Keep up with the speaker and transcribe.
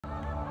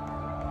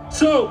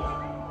So,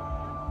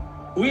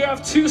 we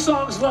have 2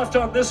 songs left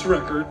on this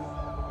record.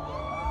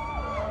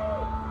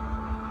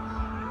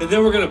 And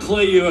then we're gonna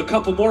play you a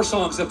couple more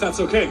songs if that's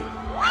okay.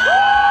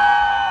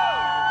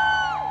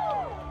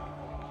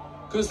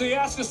 Because they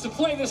asked us to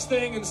play this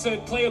thing and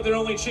said play it, they're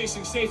only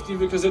chasing safety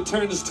because it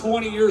turns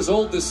 20 years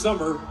old this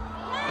summer.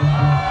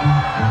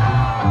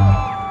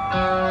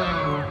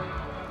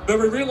 But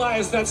we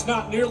realized that's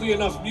not nearly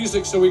enough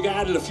music, so we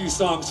added a few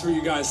songs for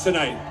you guys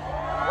tonight.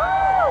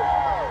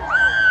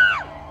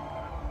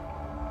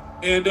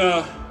 And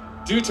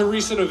due to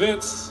recent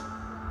events,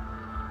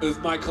 with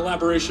my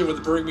collaboration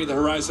with Bring Me the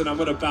Horizon, I'm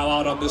gonna bow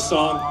out on this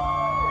song.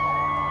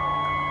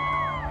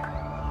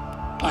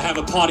 I have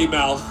a potty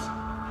mouth,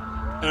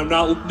 and I'm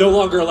no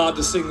longer allowed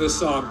to sing this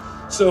song.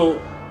 So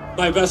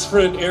my best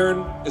friend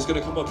Aaron is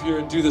gonna come up here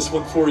and do this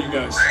one for you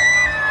guys.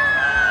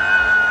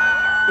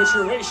 But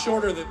you're way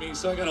shorter than me,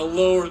 so I gotta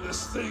lower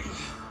this thing.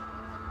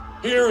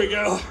 Here we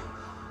go.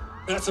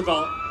 That's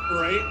about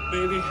right,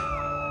 maybe.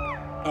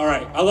 All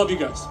right, I love you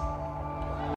guys.